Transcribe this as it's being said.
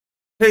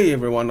Hey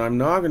everyone, I'm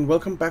Nog and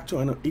welcome back to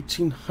Anno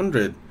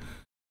 1800.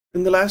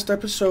 In the last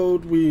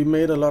episode we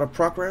made a lot of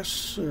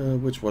progress,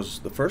 which was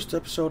the first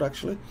episode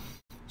actually.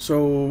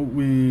 So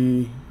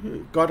we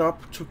got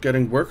up to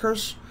getting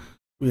workers.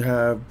 We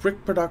have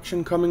brick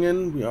production coming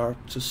in, we are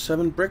up to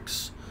 7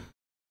 bricks.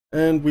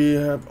 And we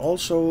have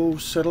also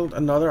settled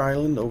another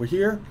island over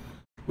here,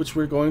 which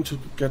we're going to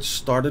get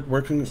started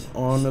working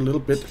on a little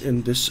bit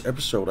in this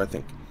episode, I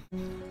think.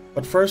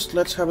 But first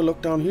let's have a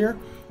look down here,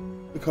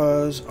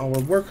 because our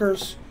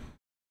workers,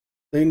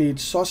 they need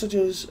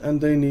sausages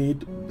and they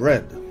need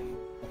bread.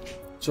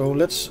 So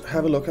let's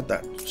have a look at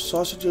that.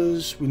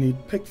 Sausages, we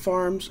need pig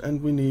farms,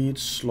 and we need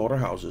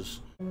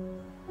slaughterhouses.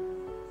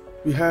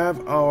 We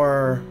have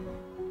our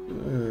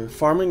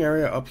farming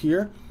area up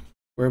here,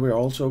 where we're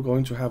also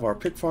going to have our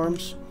pig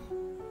farms.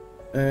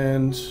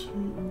 And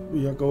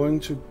we are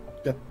going to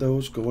get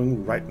those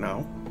going right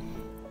now.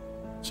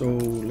 So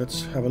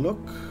let's have a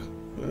look.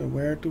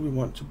 Where do we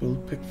want to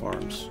build pig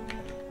farms?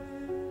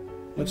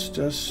 Let's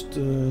just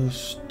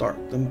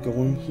start them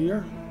going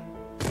here.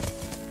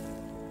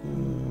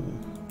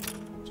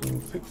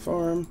 So pig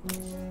farm,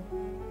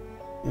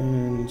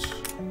 and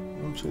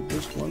I'll take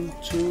this 1,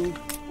 2,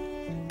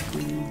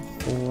 3,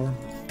 4,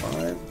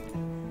 5,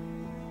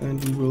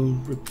 and we will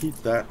repeat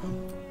that.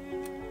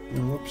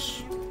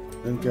 Whoops,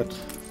 and get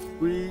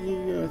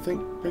 3, I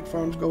think, pig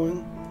farms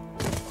going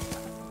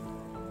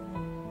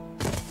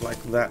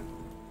like that.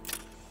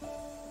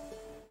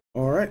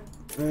 All right,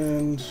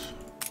 and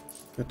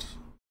get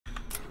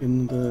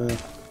in the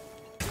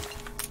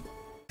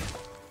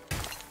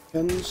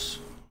pens,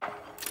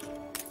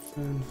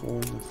 and for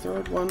the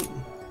third one,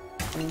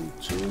 1,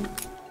 2,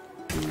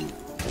 3,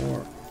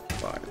 4,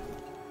 5.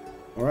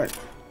 All right.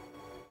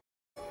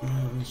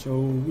 So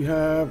we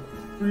have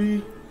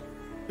 3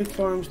 pig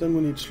farms. Then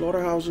we need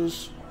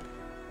slaughterhouses,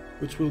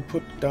 which we'll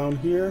put down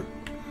here.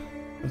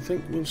 I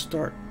think we'll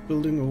start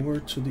building over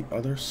to the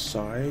other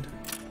side.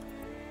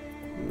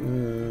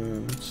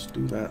 Let's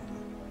do that.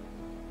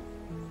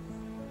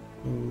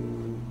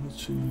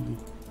 Let's see,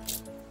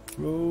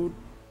 road,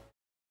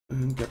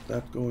 and get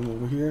that going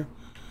over here.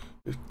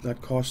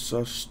 That costs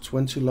us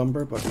 20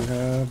 lumber, but we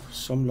have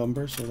some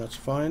lumber, so that's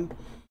fine.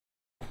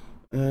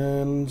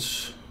 And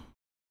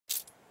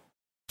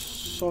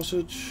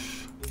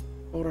sausage,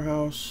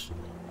 slaughterhouse,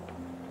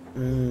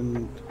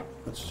 and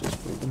let's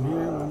just build them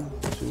here. 1,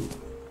 2,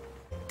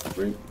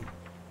 3.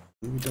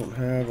 We don't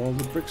have all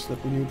the bricks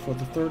that we need for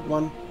the third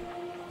one,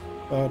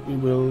 but we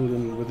will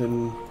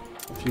within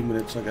a few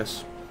minutes, I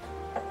guess.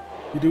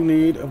 We do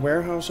need a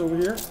warehouse over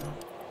here, so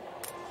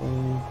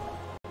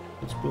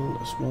let's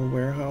build a small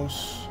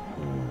warehouse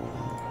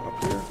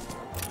up here,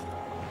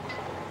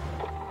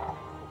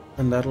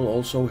 and that'll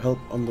also help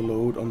on the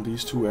load on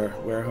these 2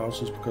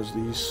 warehouses, because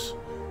these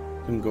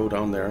can go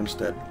down there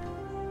instead.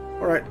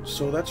 Alright,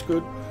 so that's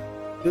good.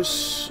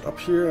 This up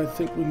here, I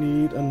think we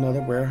need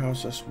another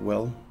warehouse as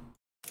well,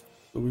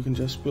 so we can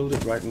just build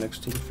it right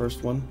next to the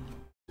first one,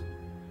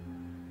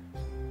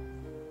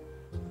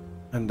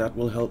 and that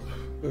will help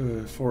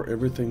for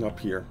everything up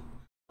here.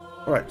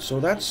 Alright, so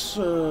that's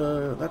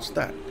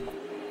that.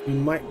 We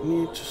might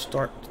need to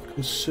start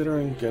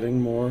considering getting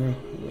more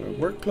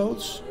work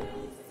clothes,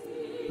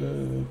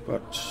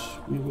 but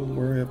we will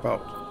worry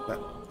about that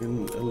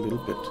in a little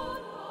bit.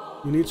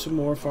 We need some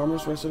more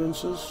farmers'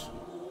 residences,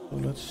 so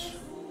let's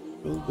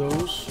build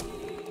those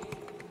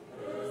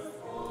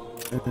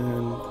and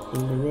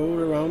build a road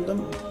around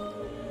them.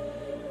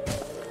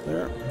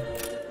 There.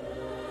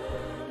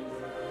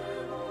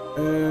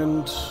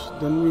 And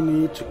then we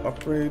need to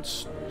upgrade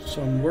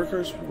some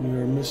workers. We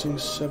are missing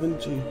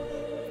 70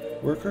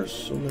 workers,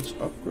 so let's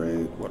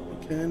upgrade what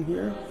we can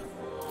here,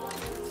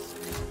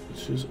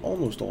 which is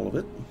almost all of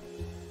it.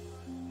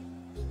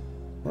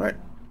 Alright,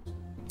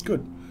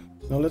 good.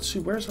 Now let's see,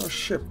 where's our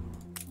ship?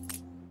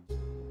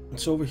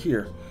 It's over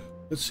here.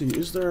 Let's see,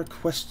 is there a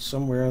quest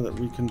somewhere that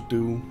we can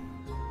do?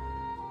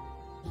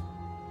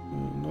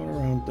 Not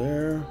around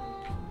there.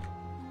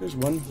 Here's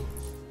one.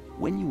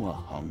 When you are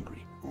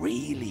hungry,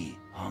 really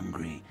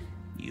hungry,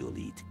 you'll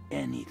eat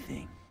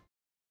anything.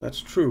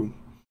 That's true.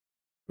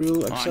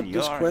 We'll accept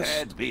this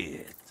quest.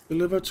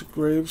 Deliver to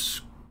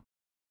Graves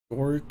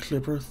Gory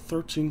Clipper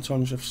 13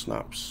 tons of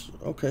Schnapps.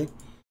 Okay.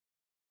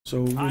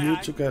 So we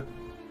need to get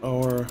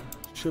our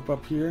ship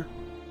up here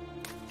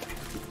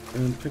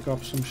and pick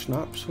up some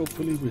Schnapps.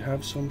 Hopefully we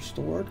have some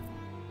stored.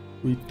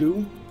 We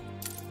do.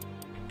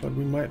 But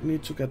we might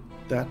need to get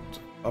that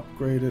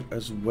upgraded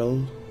as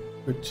well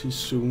pretty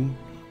soon.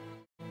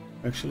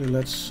 Actually,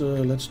 let's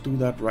do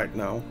that right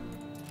now.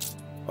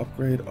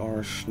 Upgrade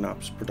our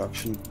Schnapps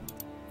production.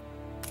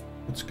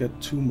 Let's get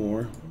 2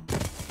 more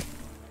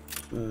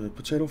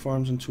potato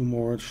farms and 2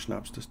 more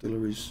Schnapps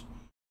distilleries,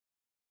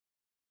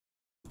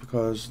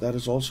 because that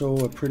is also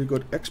a pretty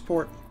good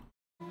export.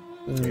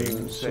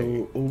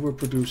 So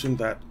overproducing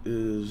that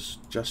is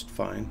just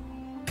fine.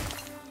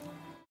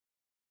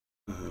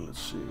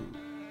 Let's see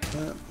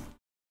that.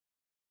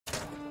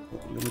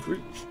 Limit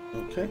reach.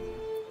 Okay.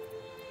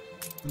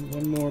 And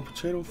 1 more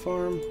potato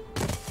farm.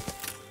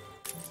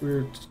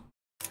 We're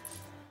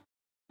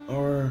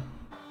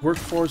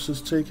workforce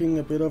is taking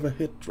a bit of a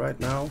hit right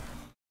now,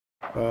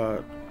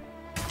 but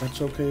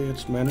that's okay,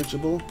 it's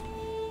manageable.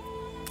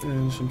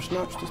 And some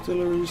Schnapps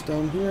distilleries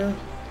down here.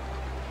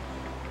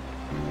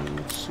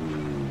 Let's see,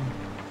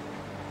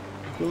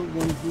 build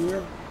one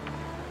here,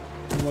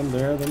 and one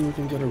there, then we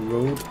can get a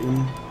road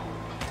in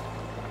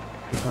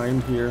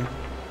behind here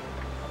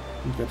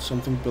and get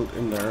something built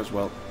in there as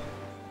well.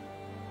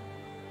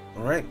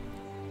 Alright,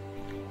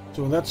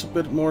 so that's a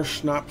bit more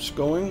Schnapps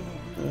going,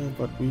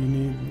 but we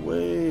need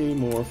way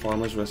more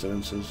farmers'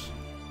 residences.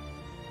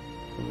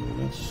 So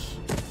let's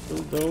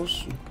build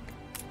those.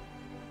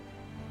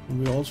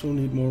 And we also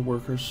need more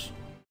workers.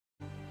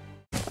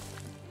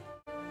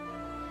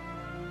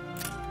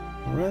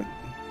 Alright,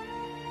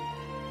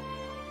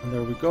 and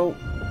there we go,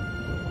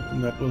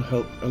 and that will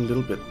help a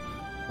little bit.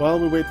 While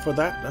we wait for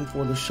that and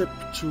for the ship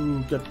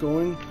to get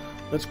going,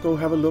 let's go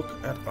have a look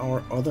at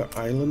our other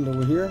island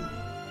over here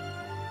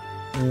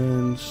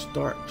and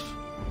start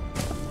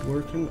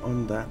working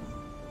on that.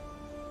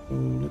 So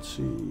let's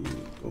see,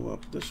 go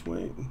up this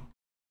way,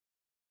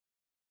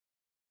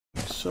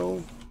 like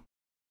so,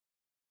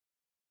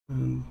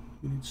 and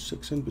we need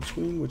 6 in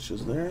between, which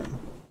is there,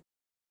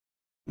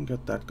 and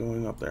get that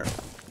going up there.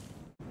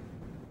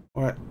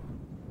 Alright,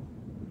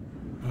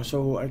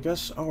 so I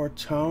guess our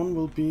town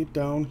will be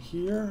down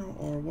here,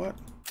 or what?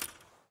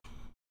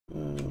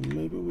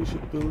 Maybe we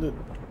should build it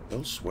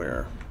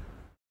elsewhere.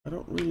 I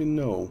don't really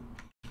know.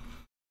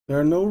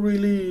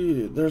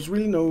 There's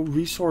really no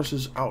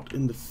resources out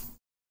in the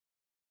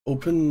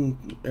open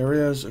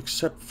areas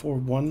except for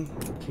one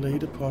clay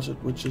deposit,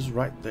 which is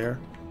right there.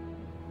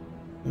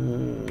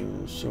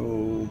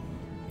 So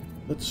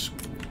let's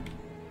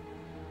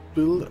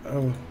build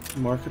a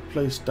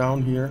marketplace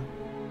down here.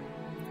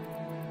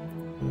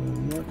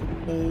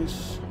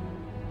 Marketplace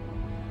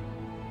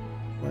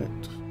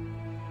right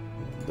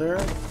there.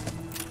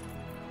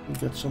 And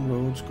get some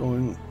roads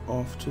going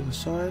off to the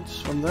sides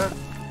from that.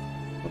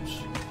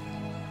 Oops.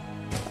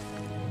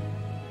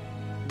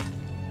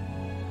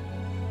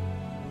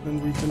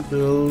 And we can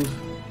build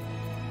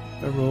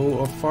a row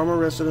of farmer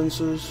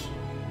residences,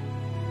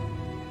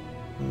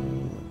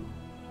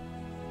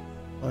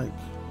 like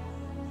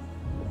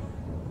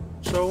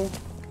so.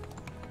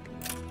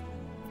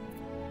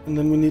 And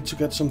then we need to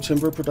get some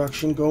timber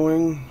production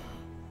going.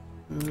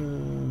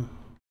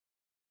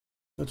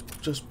 Let's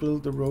just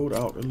build the road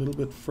out a little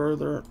bit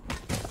further,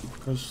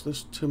 because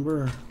this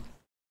timber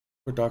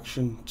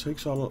production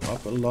takes up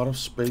a lot of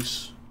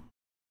space.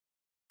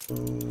 So,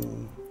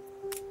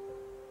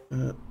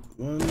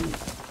 1,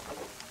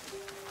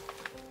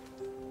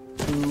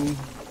 2,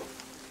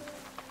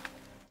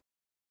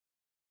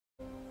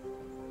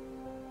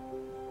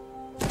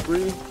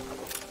 3,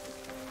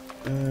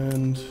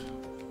 and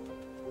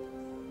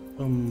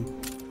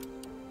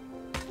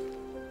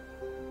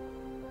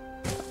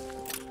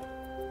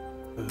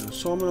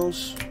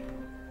sawmills.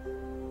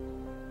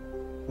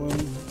 1,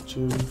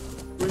 2,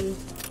 3,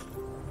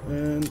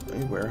 and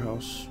a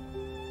warehouse.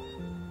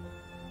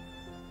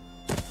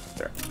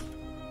 There.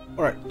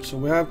 Alright, so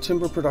we have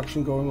timber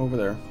production going over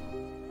there.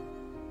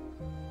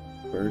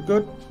 Very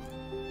good.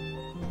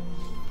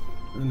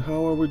 And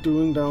how are we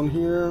doing down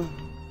here?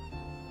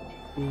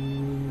 We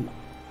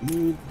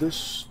need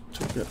this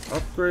to get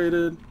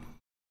upgraded.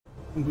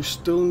 And we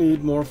still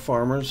need more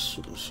farmers,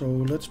 so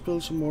let's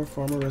build some more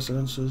farmer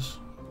residences.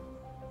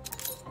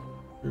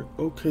 We're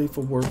okay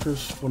for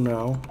workers for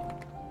now.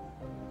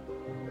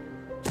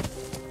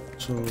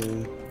 So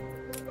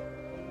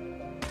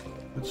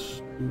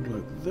let's do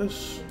like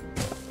this.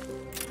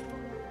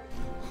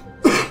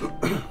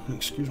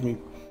 Excuse me.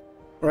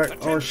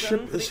 Alright, our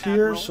ship is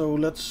here, so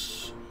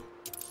let's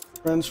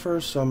transfer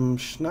some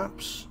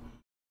Schnapps.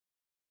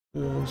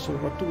 So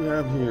what do we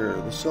have here?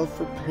 The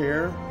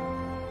self-repair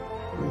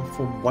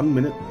for 1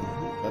 minute.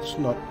 That's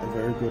not a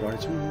very good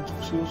item, it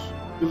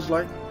feels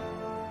like.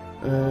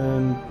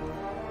 And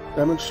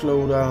damage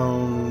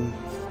slowdown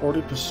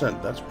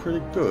 40%. That's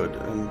pretty good,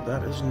 and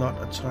that is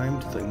not a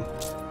timed thing.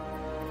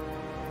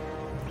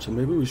 So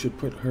maybe we should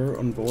put her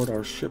on board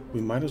our ship.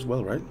 We might as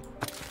well, right?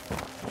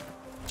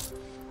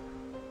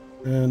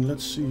 And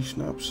let's see,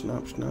 Schnapps.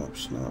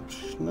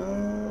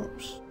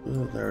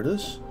 There it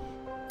is.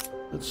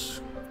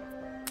 Let's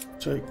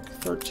take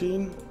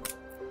 13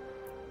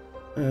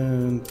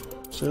 and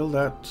sail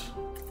that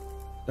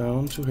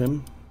down to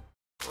him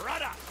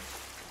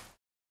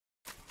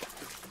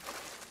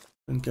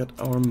and get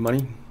our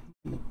money.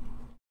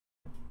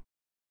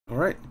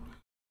 Alright,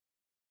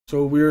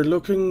 so we're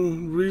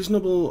looking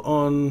reasonable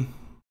on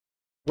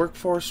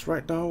workforce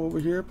right now over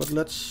here, but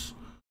let's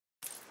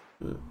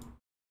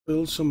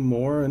build some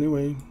more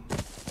anyway.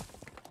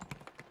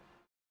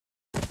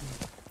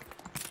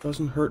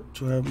 Doesn't hurt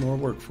to have more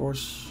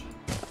workforce.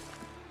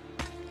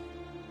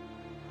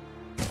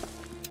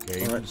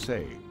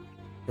 Alright,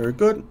 very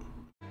good.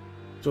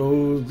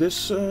 So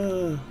this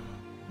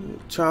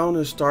town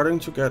is starting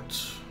to get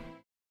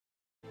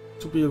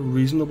to be a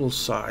reasonable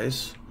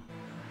size.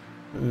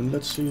 And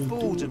let's see,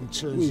 do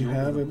we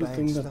have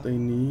everything that they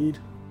need?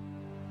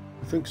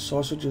 I think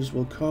sausages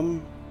will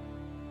come.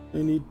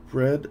 They need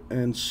bread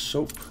and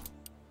soap.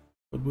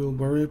 But we'll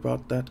worry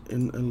about that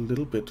in a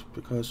little bit,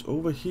 because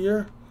over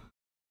here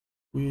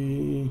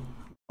we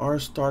are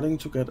starting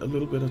to get a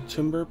little bit of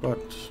timber, but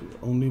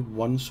only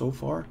one so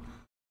far.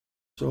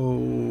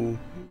 So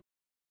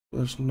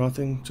there's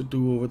nothing to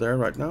do over there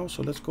right now.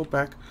 So let's go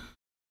back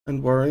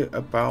and worry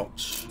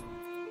about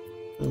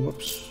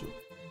whoops.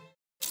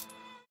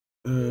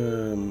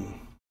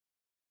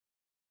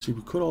 See,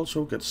 we could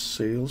also get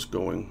sales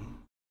going.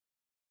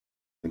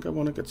 I think I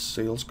want to get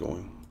sales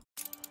going.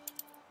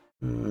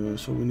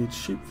 So we need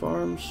sheep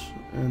farms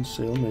and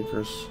sail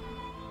makers.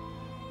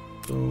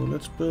 So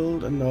let's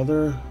build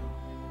another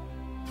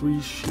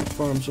 3 sheep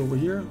farms over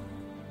here.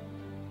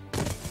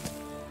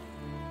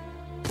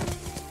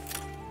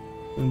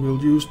 And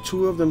we'll use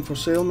 2 of them for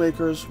sail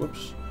makers,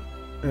 whoops,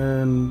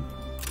 and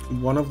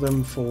 1 of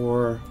them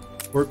for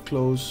work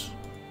clothes.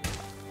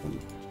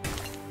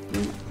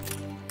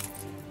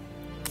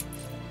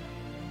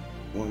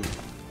 1,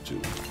 2,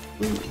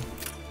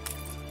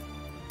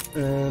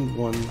 3. And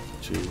 1,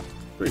 2,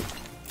 3.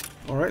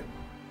 Alright.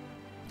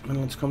 And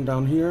let's come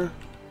down here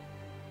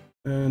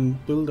and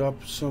build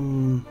up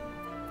some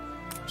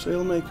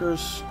sail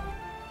makers.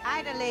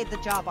 I'd have laid the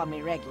job on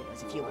me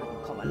regulars if you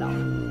hadn't come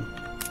along.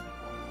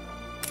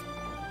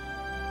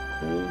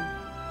 Okay.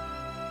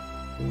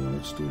 So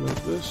let's do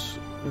like this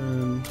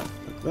and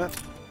like that.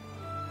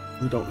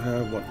 We don't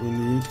have what we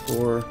need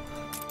for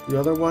the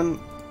other one.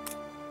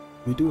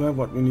 We do have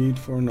what we need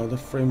for another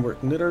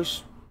framework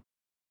knitters,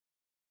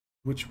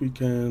 which we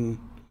can,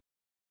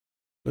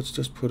 let's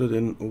just put it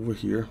in over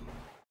here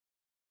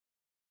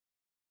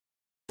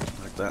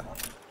like that.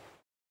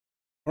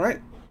 All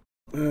right,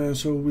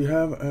 so we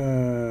have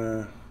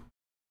a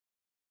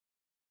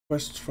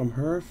quest from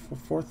her for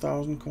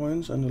 4,000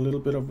 coins and a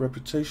little bit of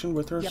reputation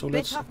with her. You So bit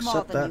let's off accept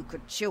more than that. you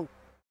could chew.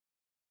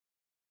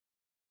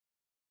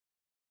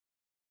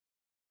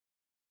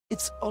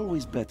 It's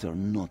always better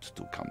not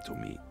to come to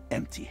me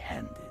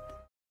empty-handed.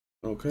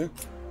 Okay.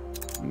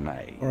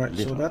 My All right, so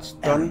little that's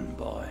done. errand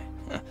boy.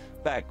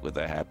 Back with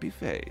a happy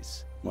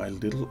face. My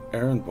little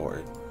errand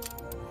boy.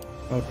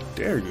 How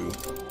dare you?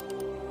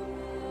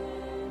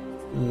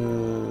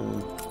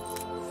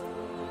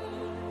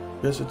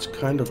 Yes, it's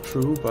kind of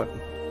true, but...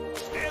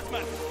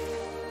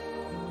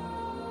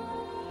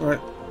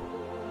 Alright.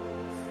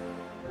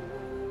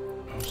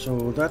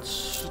 So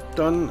that's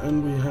done,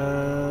 and we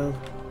have...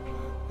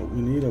 But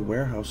we need a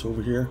warehouse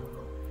over here.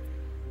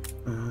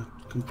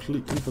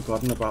 Completely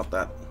forgotten about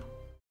that.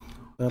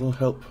 That'll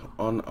help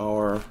on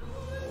our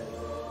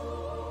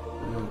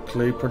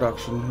clay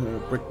production,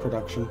 brick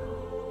production.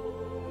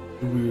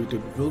 Did we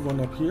build one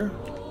up here?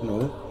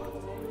 No.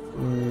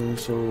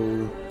 So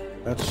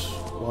that's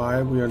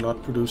why we are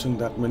not producing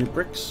that many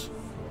bricks.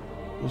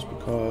 Just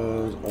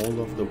because all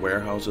of the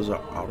warehouses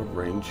are out of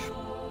range.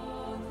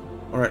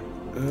 Alright,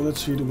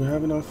 let's see, do we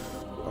have enough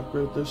to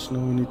upgrade this? No,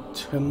 we need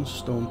 10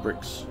 stone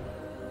bricks.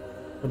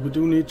 But we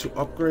do need to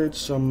upgrade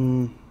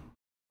some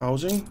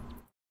housing.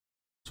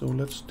 So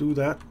let's do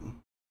that.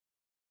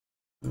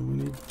 And we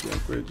need to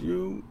upgrade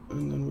you,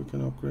 and then we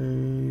can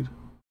upgrade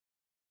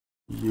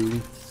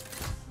you.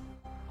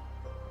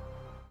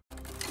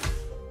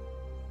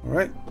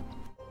 Alright.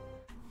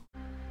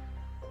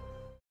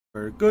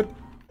 Very good.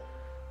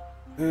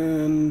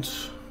 And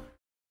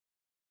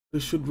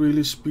this should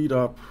really speed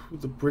up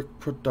the brick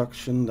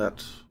production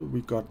that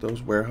we got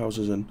those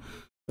warehouses in.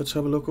 Let's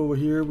have a look over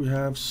here. We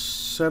have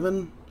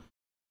 7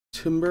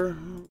 timber,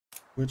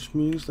 which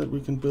means that we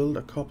can build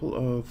a couple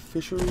of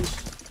fisheries.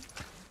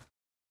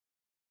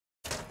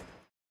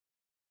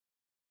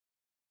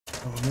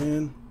 Oh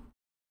man,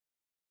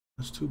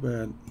 that's too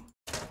bad.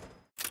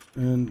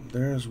 And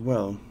there as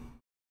well.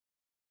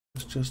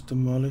 Let's just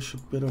demolish a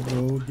bit of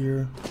road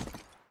here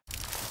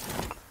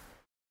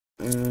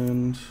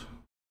and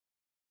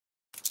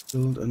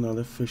build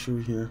another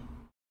fishery here.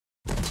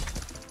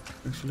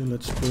 Actually,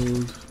 let's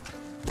build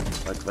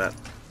like that.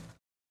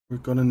 We're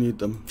gonna need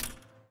them.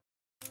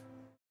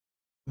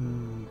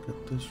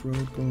 Get this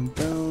road going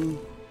down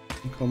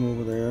and come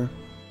over there.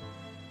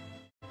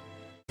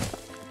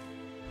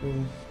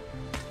 Cool.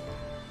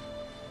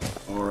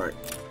 Alright.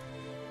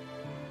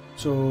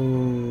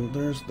 So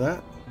there's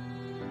that.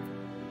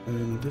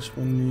 And this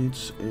one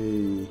needs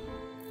a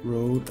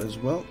road as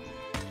well.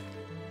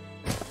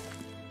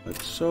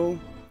 Like so.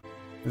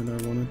 And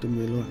I want to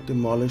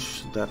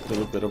demolish that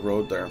little bit of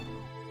road there.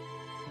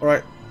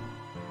 Alright.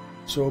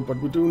 So, but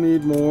we do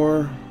need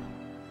more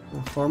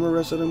farmer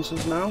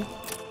residences now.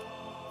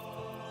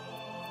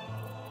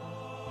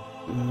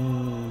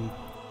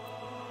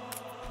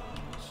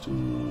 Let's see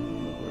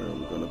where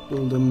we're gonna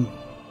build them.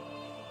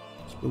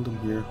 Let's build them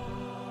here.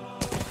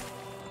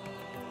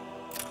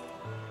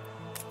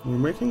 We're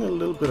making a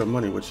little bit of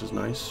money, which is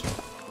nice.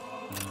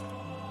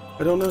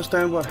 I don't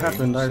understand what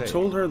happened. I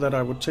told her that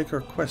I would take her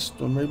quest,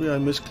 or maybe I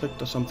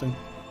misclicked or something.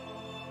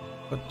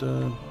 But,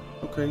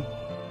 okay.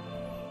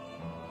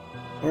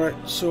 Alright,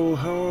 so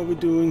how are we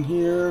doing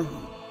here?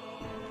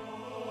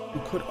 We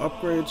could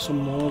upgrade some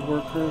more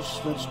workers.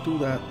 Let's do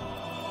that.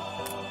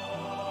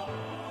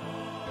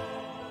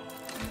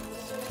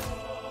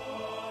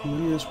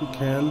 many as we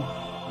can.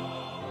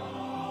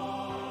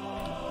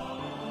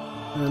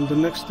 And the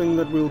next thing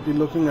that we'll be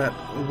looking at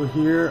over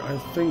here, I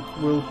think,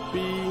 will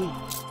be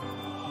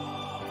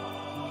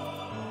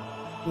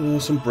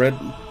some bread.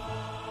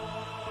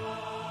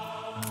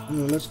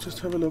 Let's just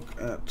have a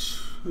look at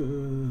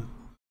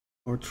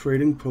our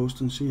trading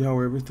post and see how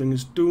everything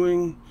is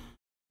doing.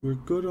 We're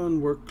good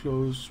on work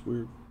clothes,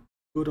 we're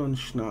good on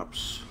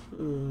schnapps,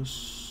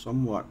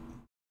 somewhat.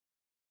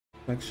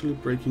 Actually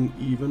breaking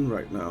even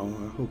right now.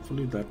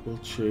 Hopefully that will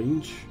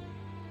change.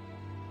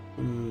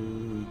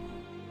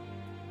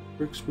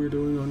 Bricks we're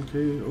doing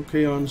okay.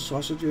 Okay, on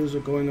sausages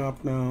are going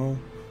up now.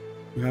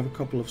 We have a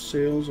couple of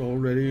sales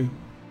already.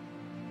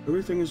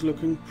 Everything is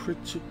looking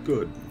pretty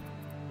good.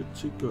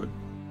 Pretty good.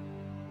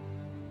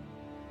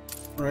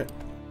 Alright.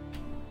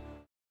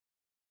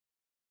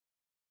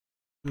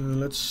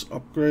 Let's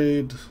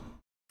upgrade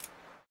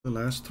the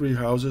last 3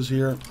 houses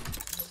here.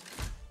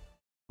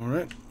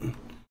 Alright.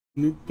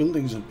 New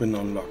buildings have been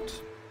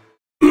unlocked.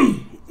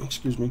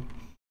 Excuse me.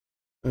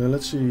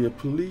 Let's see, a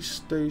police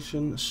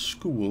station, a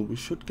school. We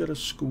should get a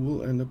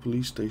school and a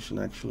police station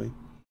actually.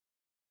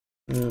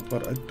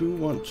 But I do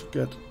want to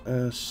get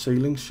a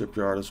sailing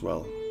shipyard as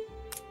well.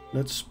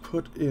 Let's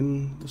put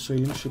in the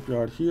sailing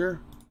shipyard here.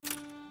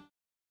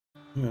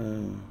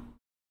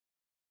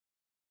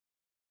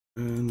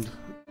 And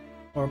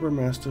Harbor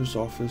Master's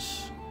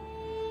office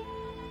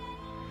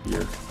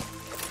here.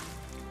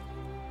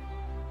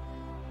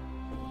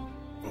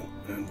 Oh,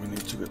 and we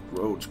need to get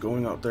roads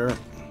going out there.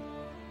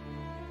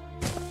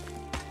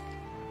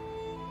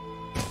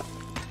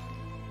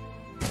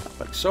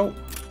 Like so.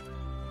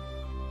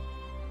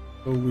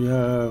 So we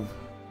have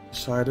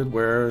decided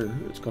where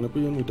it's going to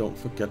be and we don't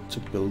forget to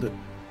build it.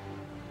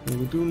 And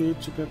we do need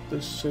to get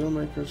this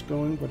sailmakers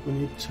going, but we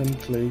need 10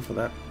 clay for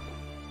that.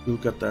 We'll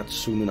get that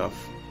soon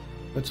enough.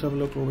 Let's have a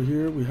look over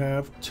here. We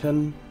have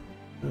 10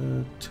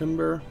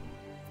 timber.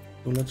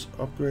 So let's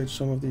upgrade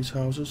some of these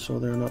houses so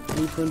they're not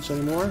blueprints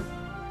anymore.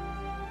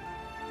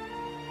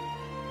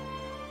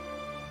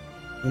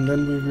 And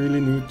then we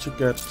really need to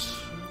get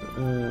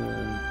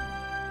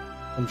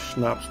some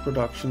schnapps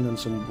production and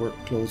some work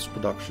clothes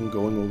production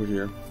going over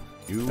here.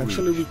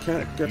 Actually, we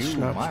can't get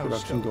schnapps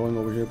production going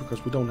over here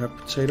because we don't have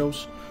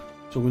potatoes.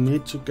 So we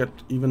need to get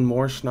even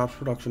more schnapps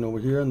production over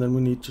here, and then we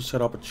need to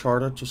set up a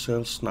charter to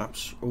sell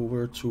schnapps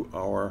over to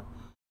our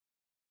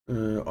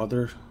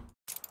other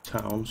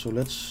town. So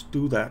let's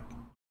do that.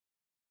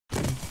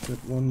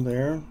 Get one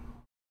there.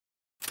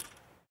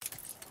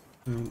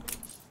 And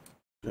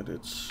get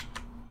its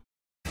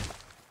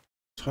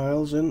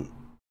tiles in.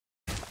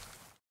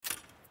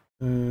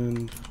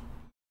 And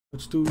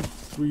let's do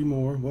 3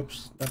 more.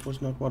 Whoops, that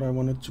was not what I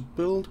wanted to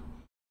build,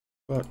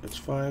 but it's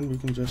fine. We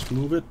can just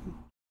move it,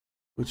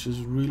 which is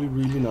really,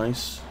 really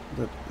nice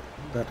that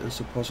that is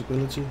a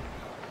possibility.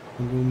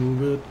 And we'll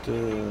move it.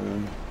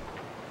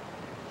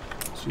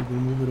 So we'll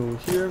move it over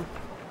here.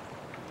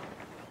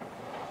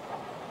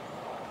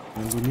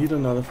 And we need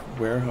another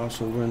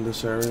warehouse over in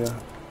this area,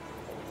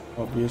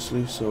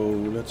 obviously. So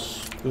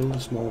let's build a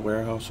small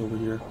warehouse over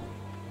here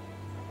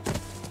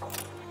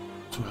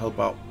to help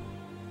out.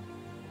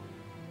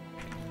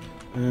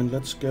 And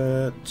let's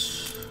get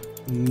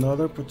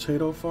another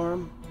potato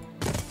farm.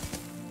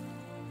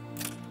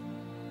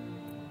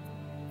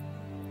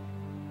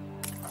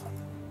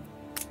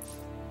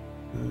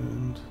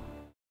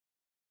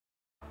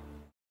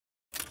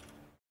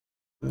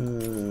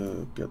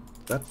 And get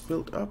that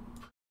built up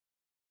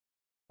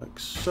like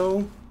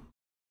so.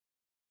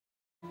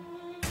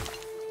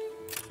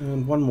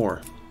 And one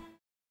more.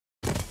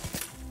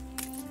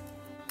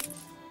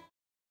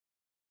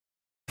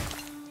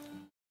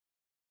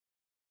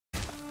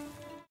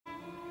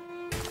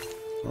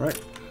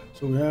 Alright,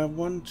 so we have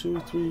 1, 2,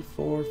 3,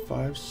 4,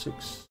 5,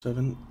 6,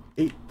 7,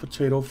 8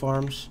 potato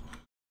farms.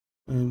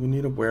 And we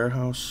need a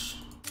warehouse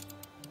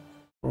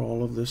for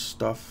all of this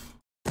stuff.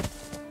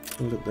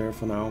 Build it there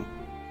for now.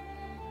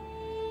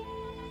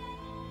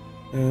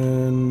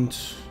 And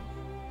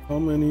how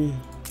many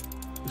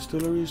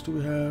distilleries do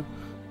we have?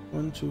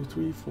 1, 2,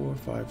 3, 4,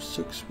 5,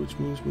 6, which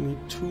means we need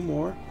 2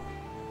 more.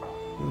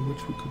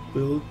 Which we could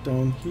build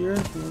down here.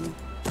 1,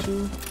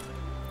 2,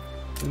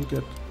 and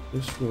get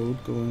this road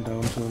going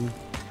down to them.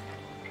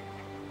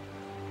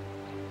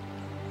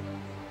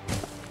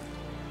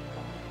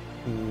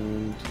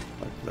 And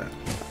like that.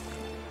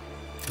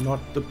 Not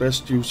the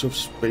best use of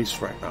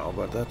space right now,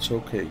 but that's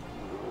okay.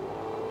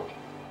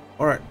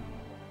 Alright.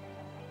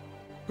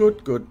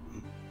 Good, good.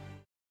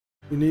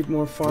 We need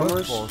more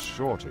farmers. Workforce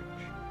shortage.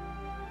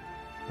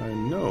 I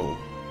know.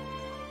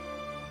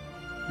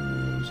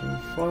 Some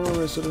farmer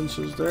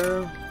residences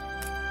there.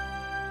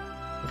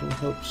 That'll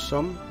help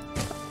some.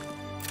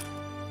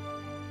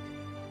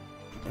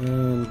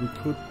 And we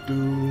could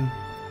do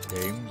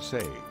Game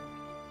saved.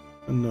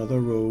 another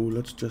row.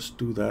 Let's just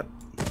do that.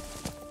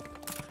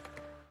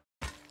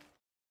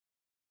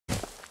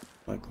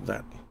 Like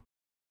that.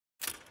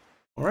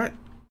 Alright.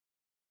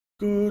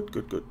 Good,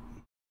 good, good.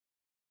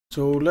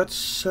 So let's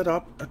set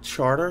up a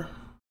charter.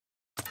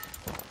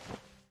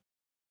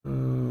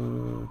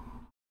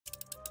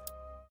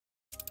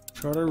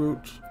 charter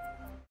route,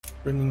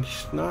 bringing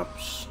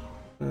Schnapps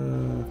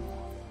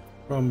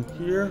from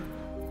here,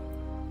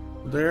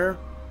 there,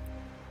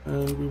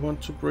 and we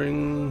want to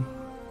bring,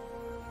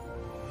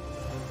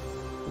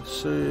 let's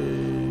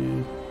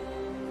say,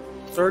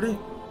 30,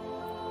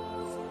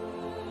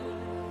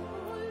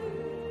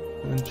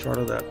 and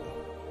charter that.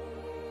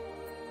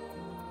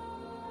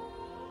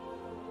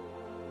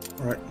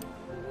 Alright,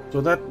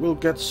 so that will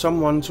get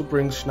someone to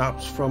bring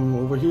Schnapps from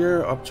over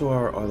here up to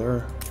our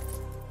other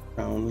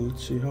town.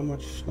 Let's see, how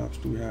much Schnapps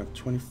do we have?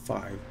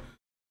 25.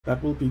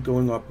 That will be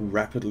going up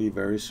rapidly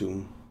very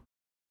soon.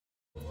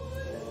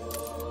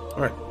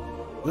 Alright,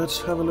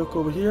 let's have a look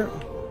over here.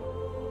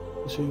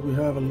 See, we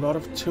have a lot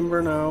of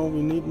timber now.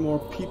 We need more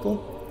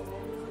people.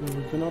 And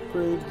we can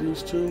upgrade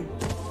these two.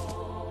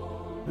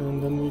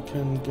 And then we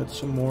can get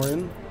some more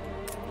in.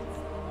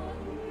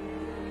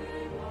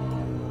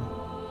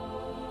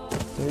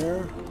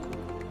 There.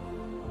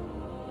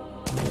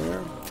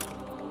 There.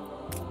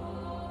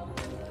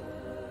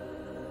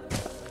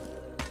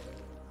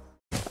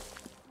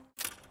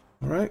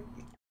 Alright.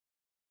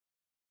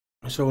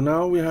 So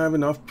now we have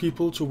enough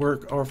people to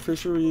work our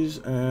fisheries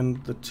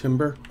and the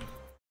timber.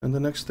 And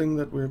the next thing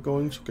that we're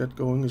going to get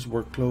going is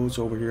work clothes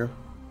over here.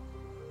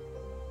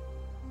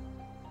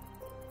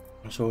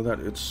 So that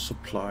it's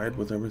supplied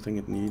with everything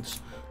it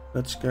needs.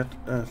 Let's get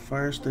a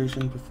fire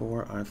station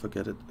before I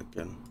forget it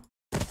again.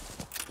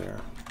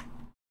 There.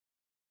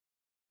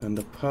 And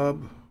the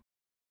pub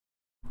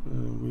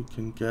we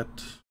can get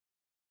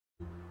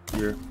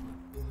here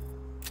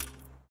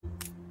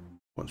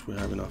once we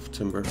have enough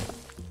timber.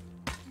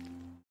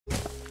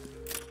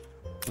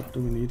 What do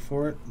we need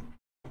for it?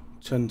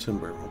 10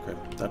 timber. Okay,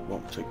 that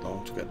won't take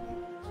long to get.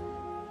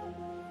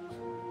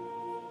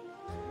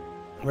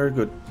 Very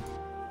good.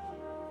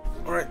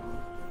 Alright,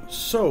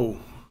 so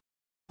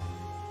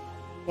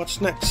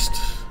what's next?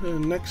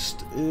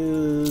 Next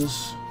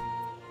is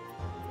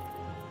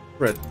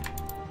bread.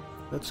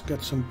 Let's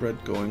get some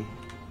bread going,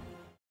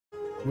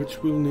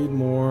 which we'll need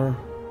more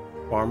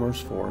farmers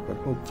for, but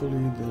hopefully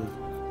the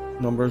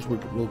numbers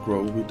will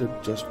grow. We did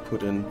just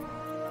put in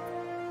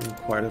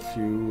quite a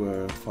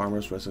few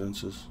farmers'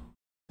 residences.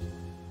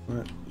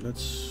 Alright,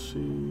 let's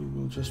see,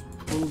 we'll just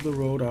pull the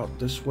road out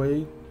this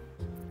way,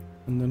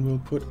 and then we'll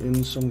put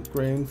in some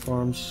grain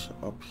farms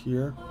up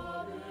here.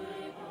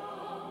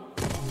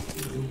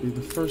 That will be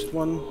the first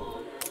one.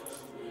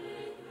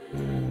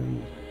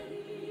 And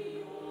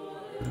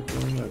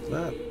going like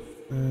that,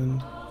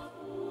 and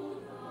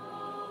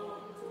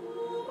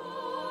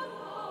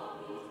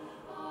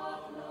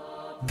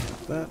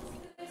like that.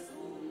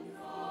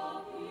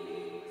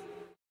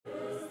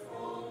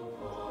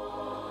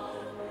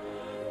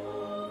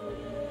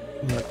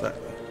 Like that.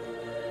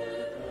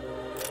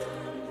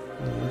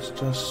 And let's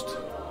just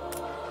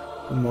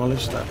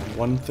demolish that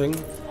one thing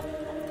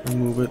and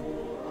move it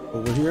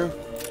over here,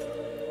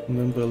 and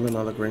then build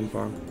another grain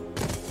farm.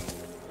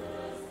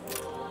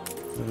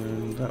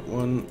 And that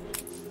one,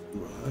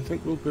 I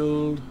think we'll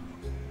build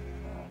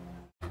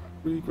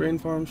 3 grain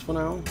farms for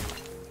now.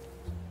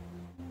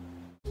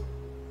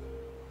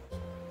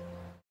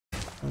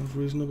 Sounds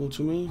reasonable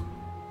to me.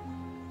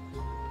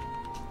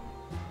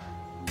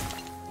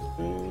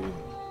 Okay.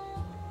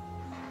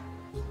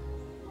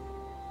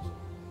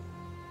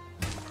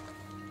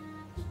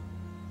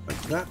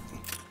 Like that.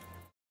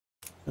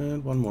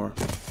 And one more.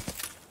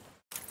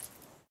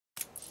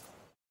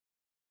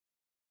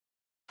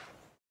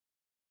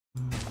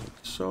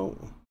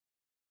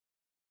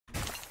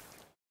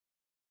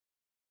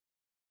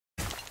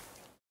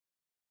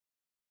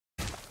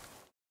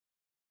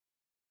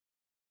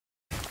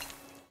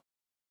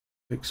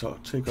 So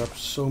take up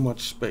so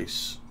much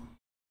space.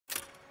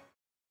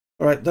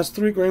 All right, that's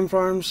 3 grain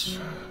farms.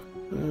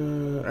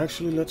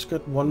 Actually, let's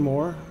get one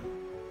more,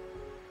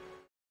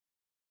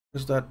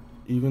 because that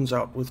evens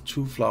out with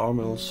 2 flour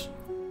mills.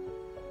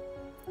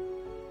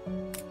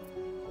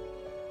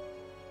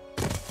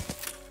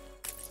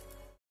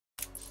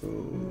 So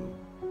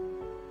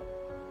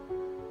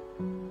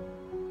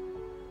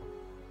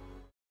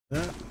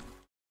that,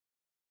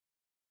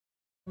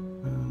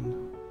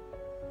 and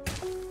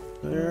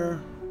there.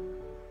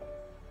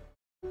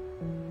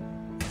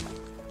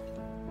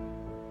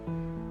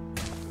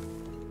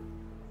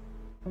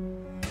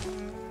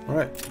 All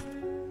right,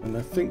 and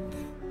I think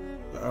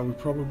we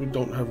probably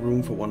don't have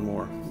room for one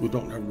more. We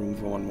don't have room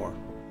for one more.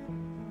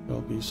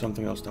 There'll be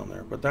something else down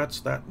there, but that's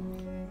that.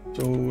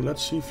 So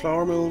let's see,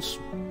 flour mills.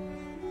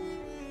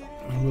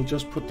 We'll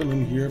just put them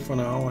in here for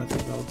now. I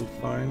think that'll be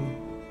fine.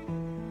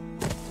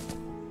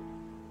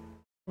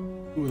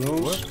 2 of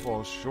those.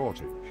 Workforce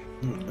shortage.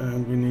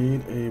 And we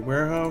need a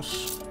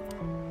warehouse.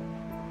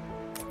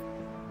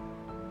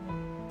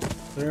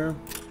 There.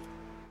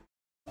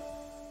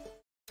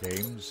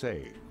 Game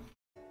saved.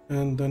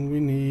 And then we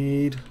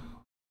need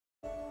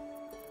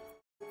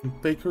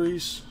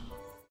bakeries.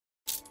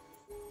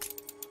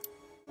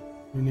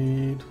 We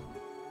need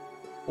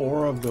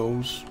 4 of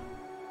those.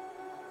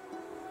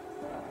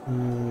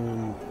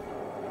 1,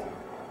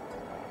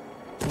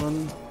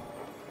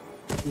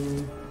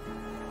 2,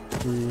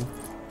 3,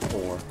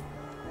 4.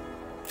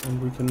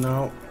 And we can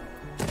now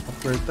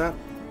upgrade that.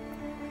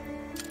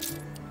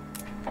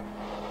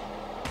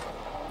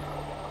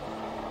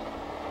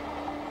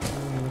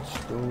 And let's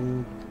go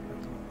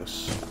like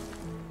this.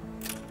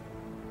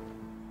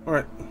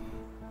 Alright.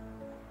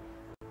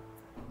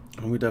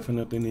 And we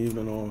definitely need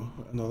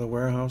another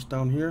warehouse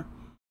down here.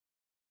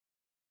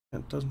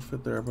 It doesn't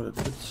fit there, but it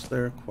fits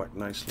there quite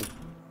nicely.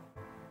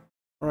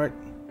 Alright.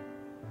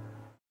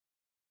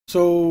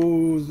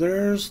 So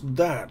there's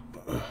that.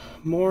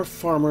 More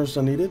farmers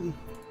are needed.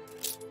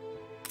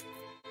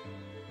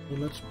 So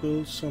let's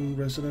build some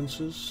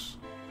residences.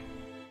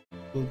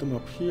 Build them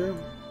up here.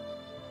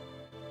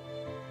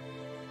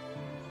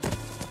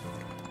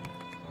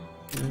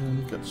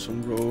 And get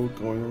some road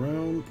going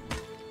around.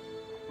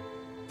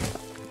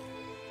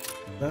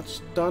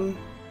 That's done.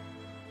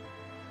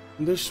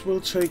 This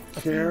will take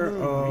care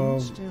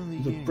of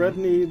the bread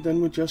need.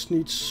 Then we just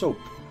need soap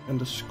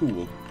and a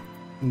school,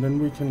 and then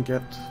we can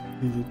get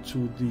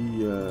to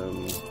the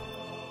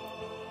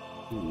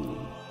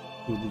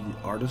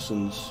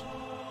artisans.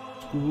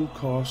 School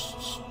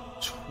costs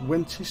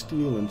 20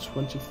 steel and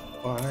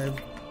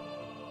 25.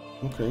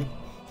 Okay,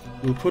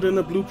 we'll put in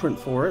a blueprint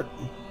for it,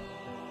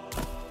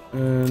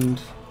 and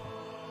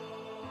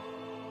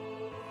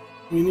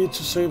we need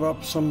to save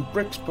up some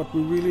bricks, but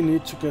we really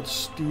need to get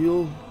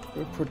steel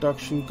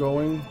production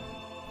going,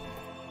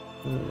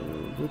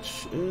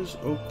 which is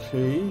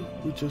okay.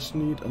 We just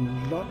need a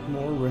lot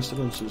more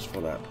residences for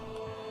that,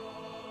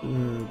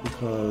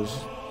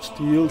 because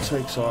steel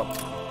takes up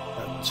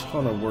a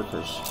ton of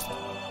workers.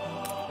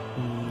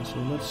 So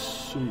let's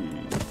see,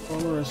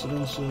 farmer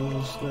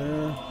residences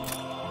there.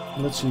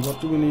 Let's see,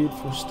 what do we need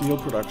for steel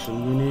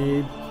production? We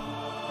need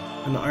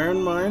an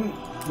iron mine,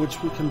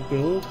 which we can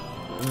build.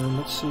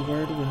 Let's see,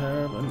 where do we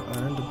have an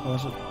iron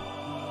deposit?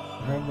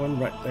 We have one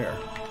right there.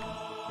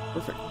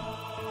 Perfect.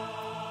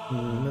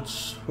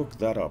 Let's hook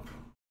that up.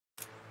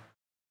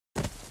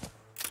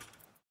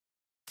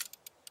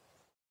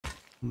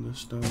 And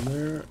this down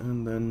there,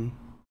 and then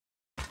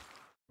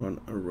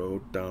run a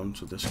road down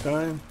to this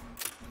guy,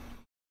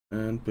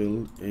 and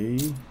build a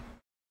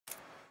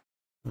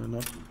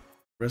not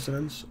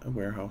residence, a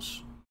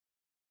warehouse.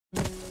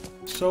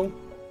 So,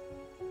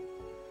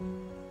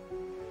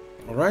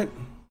 all right,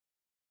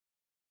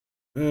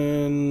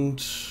 and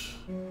see,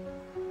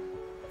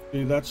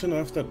 that's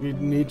enough that we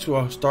need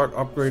to start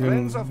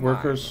upgrading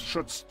workers.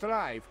 Should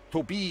strive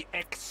to be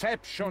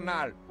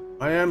exceptional.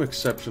 I am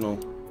exceptional.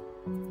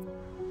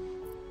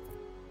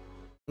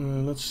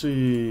 Let's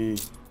see.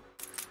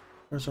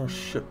 Where's our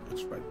ship?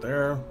 It's right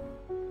there.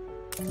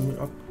 Can we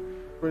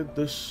upgrade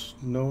this?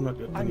 No, not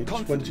yet. I need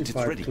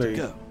 25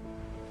 clay.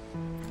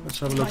 Let's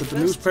have a look at the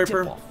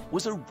newspaper. Tip-off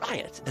was a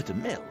riot at a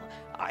mill.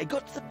 I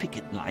got to the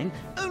picket line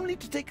only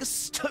to take a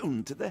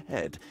stone to the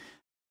head.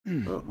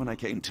 When I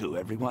came to,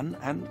 everyone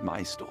and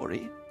my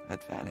story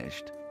had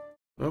vanished.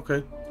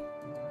 Okay.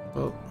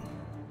 Well,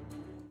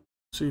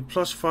 see,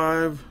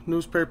 +5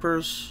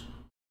 newspapers,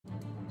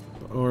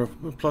 or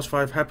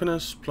 +5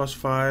 happiness,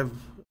 +5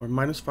 or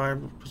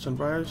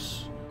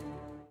 -5%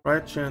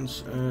 riot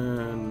chance,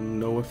 and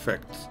no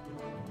effect.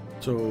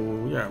 So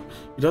yeah,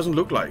 he doesn't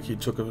look like he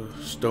took a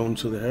stone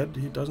to the head.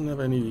 He doesn't have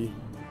any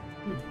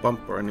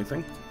bump or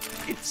anything.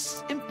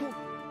 It's important.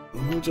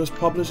 We'll just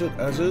publish it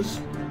as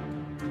is.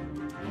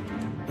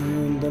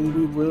 And then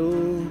we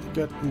will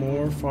get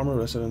more farmer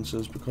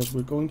residences, because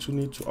we're going to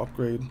need to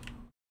upgrade.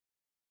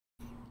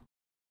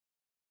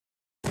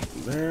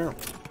 There.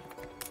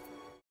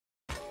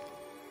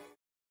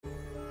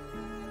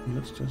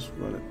 Let's just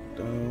run it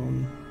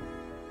down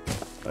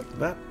like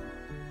that.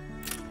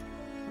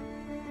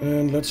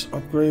 And let's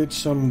upgrade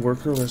some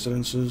worker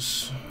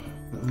residences.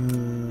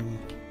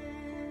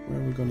 Where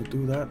are we going to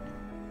do that?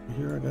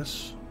 Here, I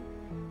guess.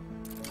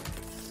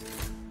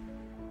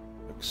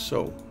 Like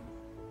so.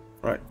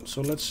 Right,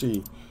 so let's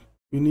see.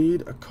 We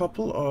need a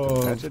couple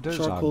of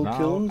charcoal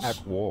kilns.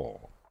 At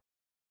war.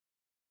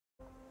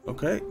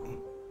 Okay.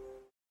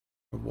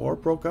 A war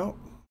broke out.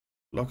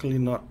 Luckily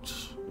not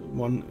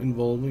one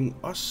involving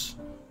us.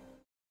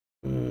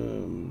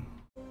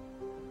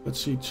 Let's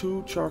see,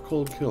 2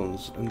 charcoal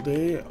kilns, and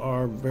they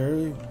are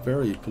very,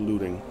 very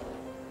polluting.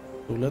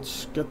 So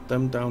let's get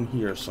them down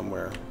here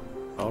somewhere,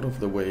 out of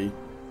the way.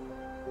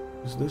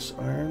 Is this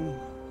iron?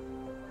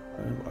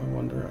 I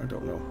wonder, I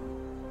don't know.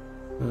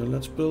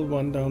 Let's build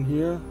one down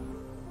here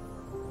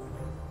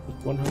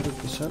with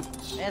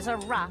 100%. There's a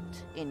rat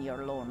in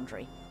your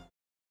laundry.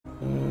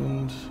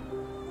 And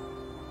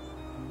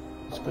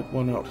let's get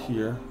one out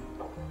here.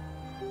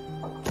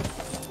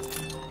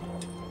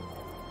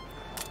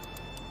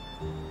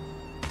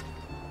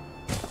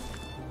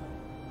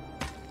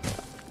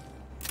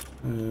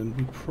 And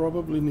we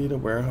probably need a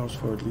warehouse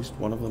for at least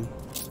one of them.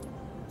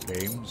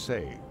 Game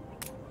saved.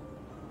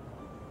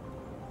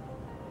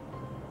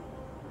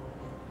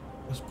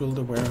 Let's build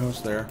a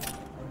warehouse there.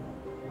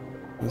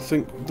 I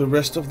think the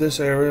rest of this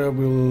area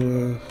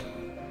we'll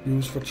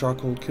use for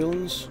charcoal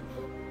kilns,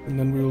 and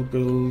then we will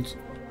build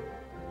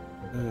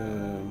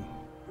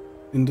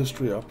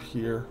industry up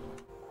here.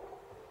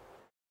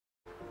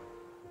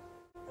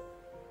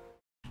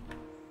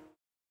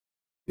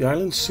 The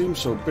island seems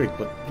so big,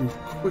 but you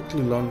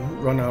quickly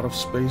run out of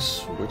space,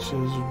 which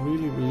is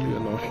really, really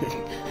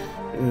annoying.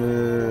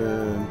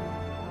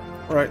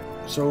 Alright,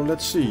 so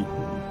let's see.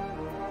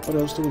 What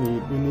else do we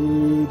need? We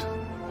need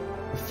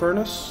a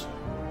furnace.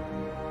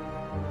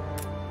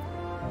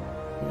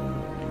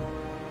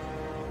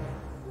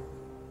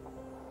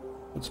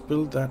 Let's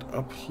build that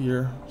up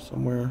here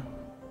somewhere.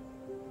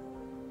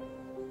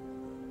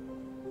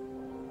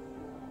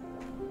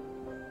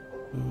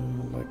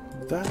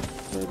 Like that,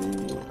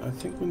 maybe. I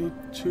think we need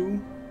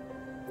 2.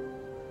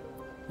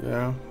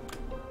 Yeah.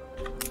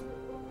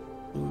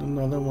 Build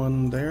another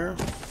one there.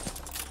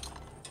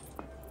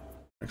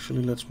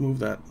 Actually, let's move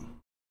that.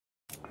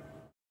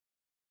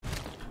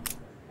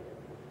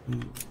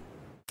 And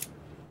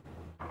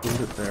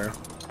build it there.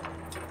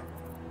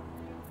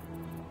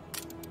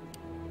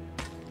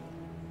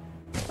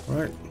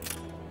 Right.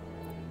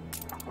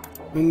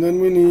 And then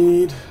we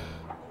need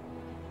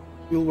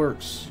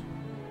steelworks.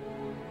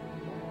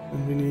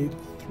 And we need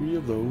 3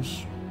 of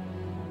those.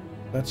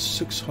 That's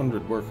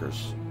 600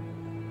 workers.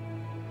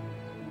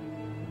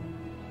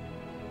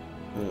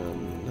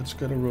 Let's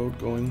get a road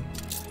going.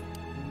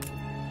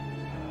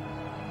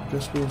 I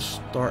guess we'll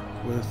start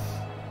with...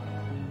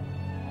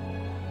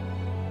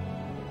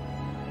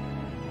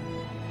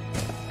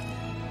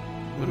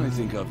 When I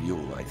think of you,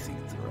 I think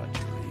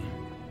drudgery.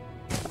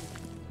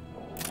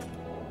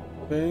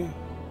 Okay.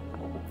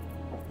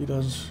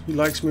 He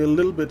likes me a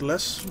little bit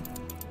less,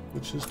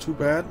 which is too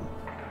bad.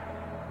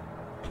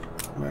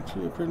 I'm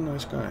actually a pretty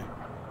nice guy.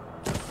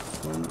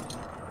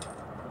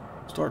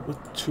 Start with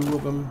 2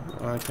 of them.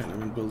 I can't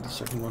even build the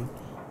second one.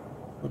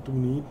 What do we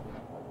need?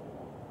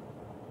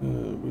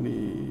 We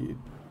need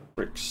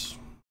bricks.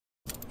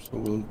 So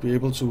we'll be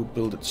able to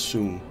build it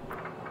soon.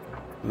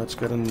 Let's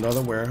get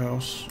another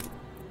warehouse.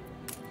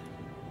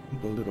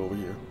 And build it over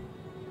here.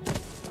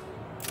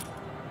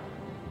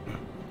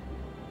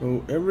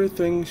 So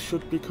everything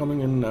should be coming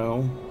in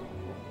now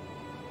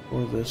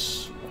for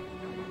this.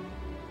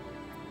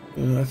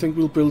 I think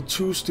we'll build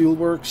 2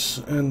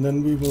 steelworks, and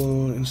then we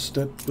will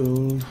instead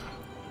build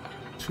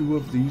 2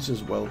 of these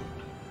as well.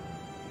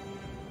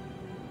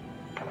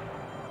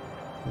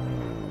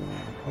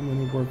 How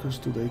many workers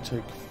do they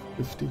take?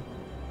 50.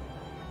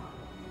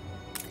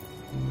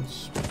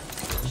 Let's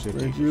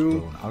upgrade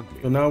you.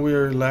 So now we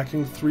are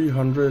lacking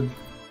 300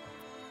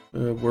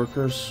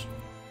 workers.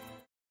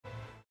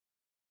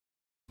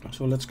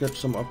 So let's get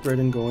some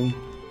upgrading going.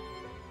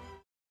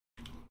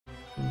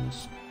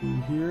 Let's do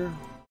here.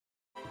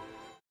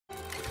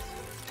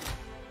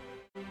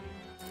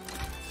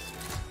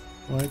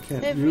 Why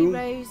can't Every you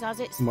rose has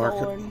its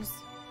market? thorns.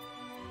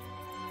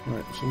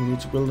 Right, so we need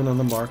to build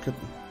another market.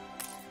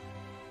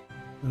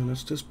 And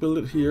let's just build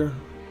it here.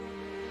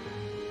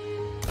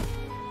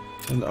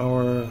 And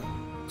our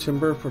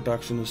timber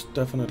production is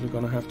definitely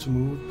going to have to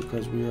move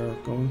because we are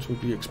going to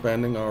be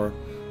expanding our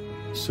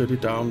city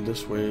down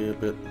this way a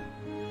bit.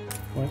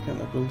 Why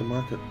can't I build the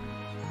market?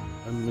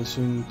 I'm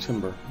missing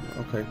timber.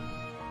 Okay.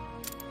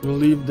 We'll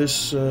leave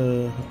this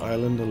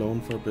island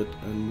alone for a bit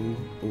and move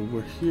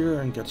over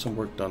here and get some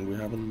work done. We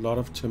have a lot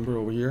of timber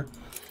over here.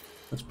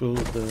 Let's build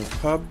the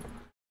pub.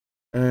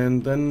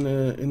 And then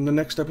in the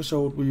next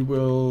episode we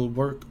will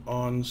work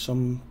on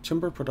some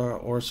timber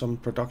some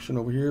production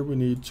over here. We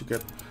need to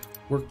get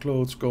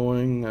workloads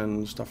going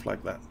and stuff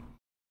like that.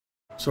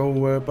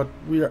 So, but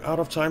we are out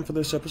of time for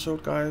this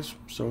episode, guys.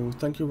 So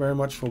thank you very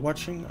much for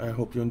watching. I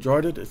hope you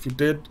enjoyed it. If you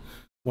did,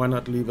 why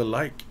not leave a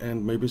like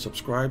and maybe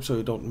subscribe so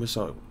you don't miss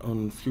out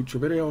on future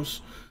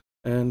videos.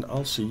 And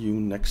I'll see you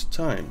next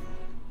time.